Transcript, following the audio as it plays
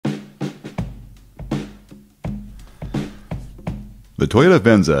The Toyota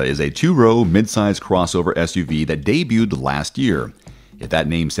Venza is a two-row mid-size crossover SUV that debuted last year. If that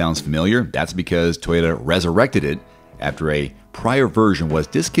name sounds familiar, that's because Toyota resurrected it after a prior version was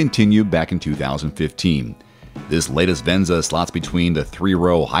discontinued back in 2015. This latest Venza slots between the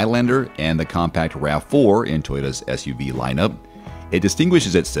three-row Highlander and the compact RAV4 in Toyota's SUV lineup. It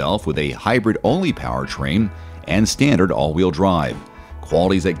distinguishes itself with a hybrid-only powertrain and standard all-wheel drive,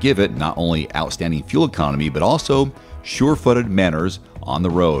 qualities that give it not only outstanding fuel economy but also sure-footed manners on the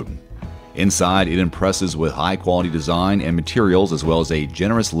road. Inside, it impresses with high-quality design and materials as well as a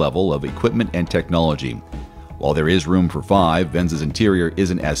generous level of equipment and technology. While there is room for five, Venza's interior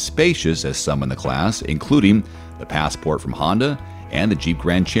isn't as spacious as some in the class, including the Passport from Honda and the Jeep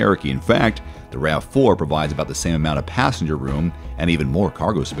Grand Cherokee. In fact, the RAV4 provides about the same amount of passenger room and even more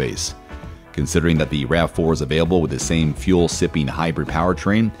cargo space. Considering that the RAV4 is available with the same fuel-sipping hybrid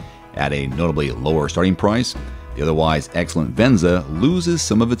powertrain at a notably lower starting price, the otherwise excellent Venza loses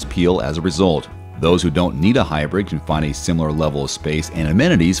some of its appeal as a result. Those who don't need a hybrid can find a similar level of space and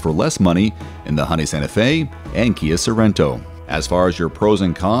amenities for less money in the Hyundai Santa Fe and Kia Sorento. As far as your pros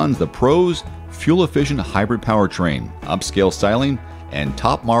and cons, the pros: fuel-efficient hybrid powertrain, upscale styling, and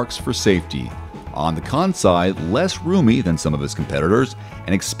top marks for safety. On the con side, less roomy than some of its competitors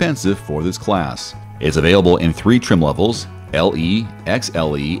and expensive for this class. It's available in three trim levels: LE,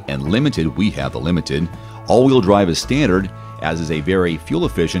 XLE, and Limited. We have the Limited. All-wheel drive is standard, as is a very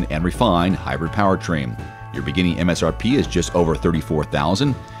fuel-efficient and refined hybrid powertrain. Your beginning MSRP is just over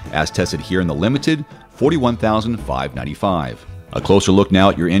 $34,000, as tested here in the Limited, $41,595. A closer look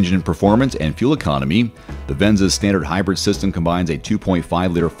now at your engine performance and fuel economy. The Venza's standard hybrid system combines a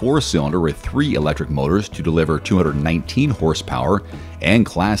 2.5-liter four-cylinder with three electric motors to deliver 219 horsepower and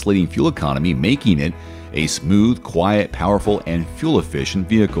class-leading fuel economy, making it a smooth, quiet, powerful, and fuel-efficient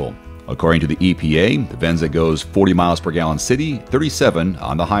vehicle. According to the EPA, the Venza goes 40 miles per gallon city, 37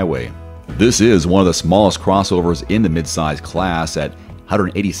 on the highway. This is one of the smallest crossovers in the midsize class at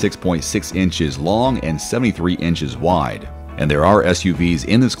 186.6 inches long and 73 inches wide. And there are SUVs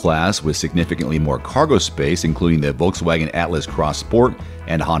in this class with significantly more cargo space, including the Volkswagen Atlas Cross Sport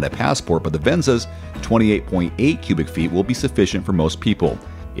and Honda Passport, but the Venza's 28.8 cubic feet will be sufficient for most people.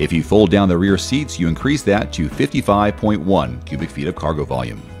 If you fold down the rear seats, you increase that to 55.1 cubic feet of cargo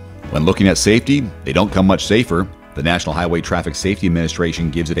volume. When looking at safety, they don't come much safer. The National Highway Traffic Safety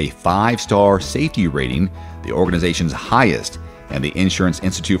Administration gives it a 5-star safety rating, the organization's highest, and the Insurance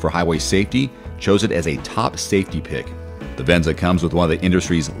Institute for Highway Safety chose it as a top safety pick. The Venza comes with one of the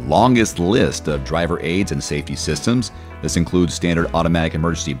industry's longest list of driver aids and safety systems. This includes standard automatic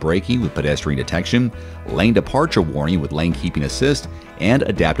emergency braking with pedestrian detection, lane departure warning with lane keeping assist, and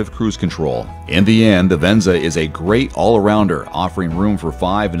adaptive cruise control. In the end, the Venza is a great all-arounder, offering room for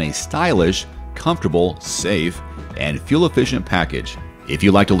five in a stylish, comfortable, safe, and fuel-efficient package. If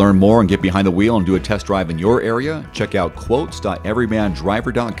you'd like to learn more and get behind the wheel and do a test drive in your area, check out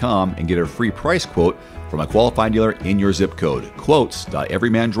quotes.everymandriver.com and get a free price quote from a qualified dealer in your zip code.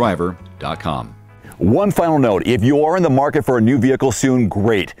 Quotes.everymandriver.com. One final note: if you are in the market for a new vehicle soon,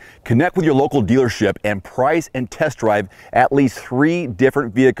 great. Connect with your local dealership and price and test drive at least 3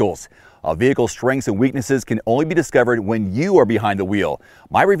 different vehicles. A vehicle's strengths and weaknesses can only be discovered when you are behind the wheel.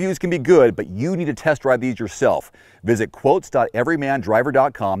 My reviews can be good, but you need to test drive these yourself. Visit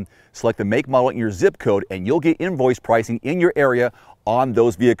quotes.everymandriver.com, select the make, model, and your zip code, and you'll get invoice pricing in your area on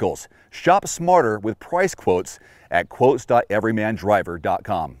those vehicles. Shop smarter with price quotes at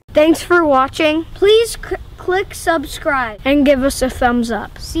quotes.everymandriver.com. Thanks for watching. Please click subscribe and give us a thumbs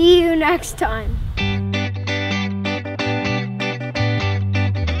up. See you next time.